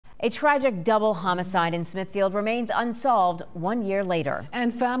A tragic double homicide in Smithfield remains unsolved 1 year later.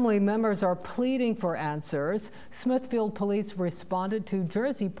 And family members are pleading for answers. Smithfield Police responded to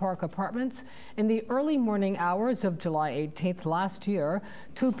Jersey Park Apartments in the early morning hours of July 18th last year.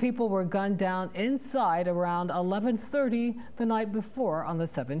 2 people were gunned down inside around 11:30 the night before on the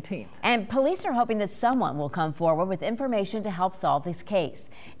 17th. And police are hoping that someone will come forward with information to help solve this case.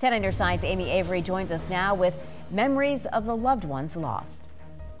 10 on your side's Amy Avery joins us now with memories of the loved ones lost.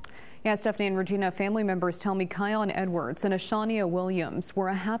 Yeah, Stephanie and Regina, family members tell me Kion Edwards and Ashania Williams were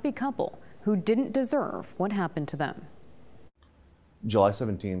a happy couple who didn't deserve what happened to them. July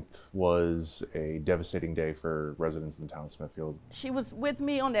 17th was a devastating day for residents in the town of Smithfield. She was with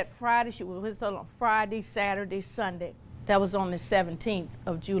me on that Friday. She was with us on Friday, Saturday, Sunday. That was on the 17th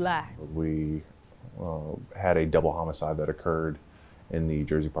of July. We had a double homicide that occurred in the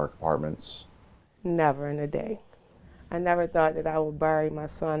Jersey Park Apartments. Never in a day. I never thought that I would bury my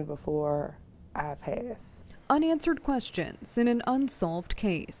son before I passed. Unanswered questions in an unsolved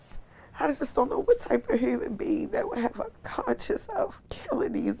case. I just don't know what type of human being that would have a conscience of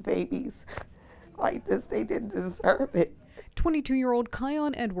killing these babies like this. They didn't deserve it. 22-year-old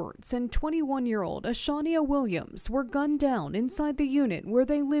Kion Edwards and 21-year-old Ashania Williams were gunned down inside the unit where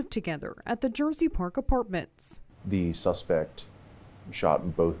they lived together at the Jersey Park Apartments. The suspect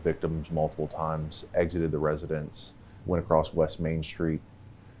shot both victims multiple times, exited the residence, went across West Main Street,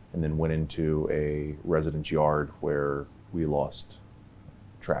 and then went into a residence yard where we lost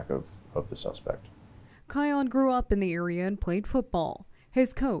track of the suspect. Kion grew up in the area and played football.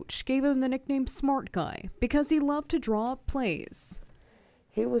 His coach gave him the nickname Smart Guy because he loved to draw up plays.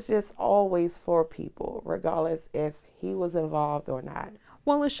 He was just always for people, regardless if he was involved or not.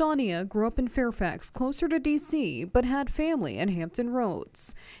 While Ashania grew up in Fairfax, closer to D.C., but had family in Hampton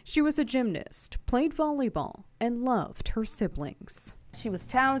Roads. She was a gymnast, played volleyball, and loved her siblings. She was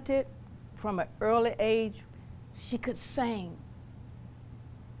talented from an early age. She could sing.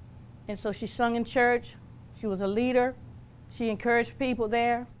 And so she sung in church. She was a leader. She encouraged people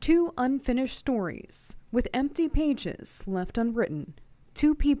there. 2 unfinished stories with empty pages left unwritten.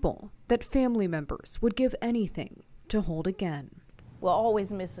 2 people that family members would give anything to hold again. We'll always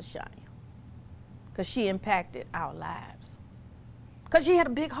miss Ashania because she impacted our lives. Because she had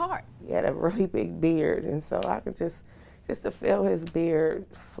a big heart. He had a really big beard, and so I could just to feel his beard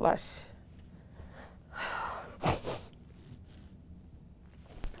flush.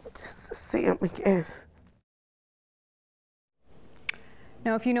 See him again.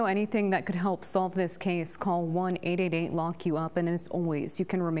 Now, if you know anything that could help solve this case, call 1-888-LOCK-YOU-UP, and as always, you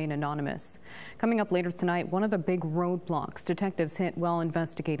can remain anonymous. Coming up later tonight, one of the big roadblocks detectives hit while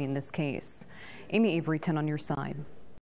investigating this case. Amy Avery, 10 on your side.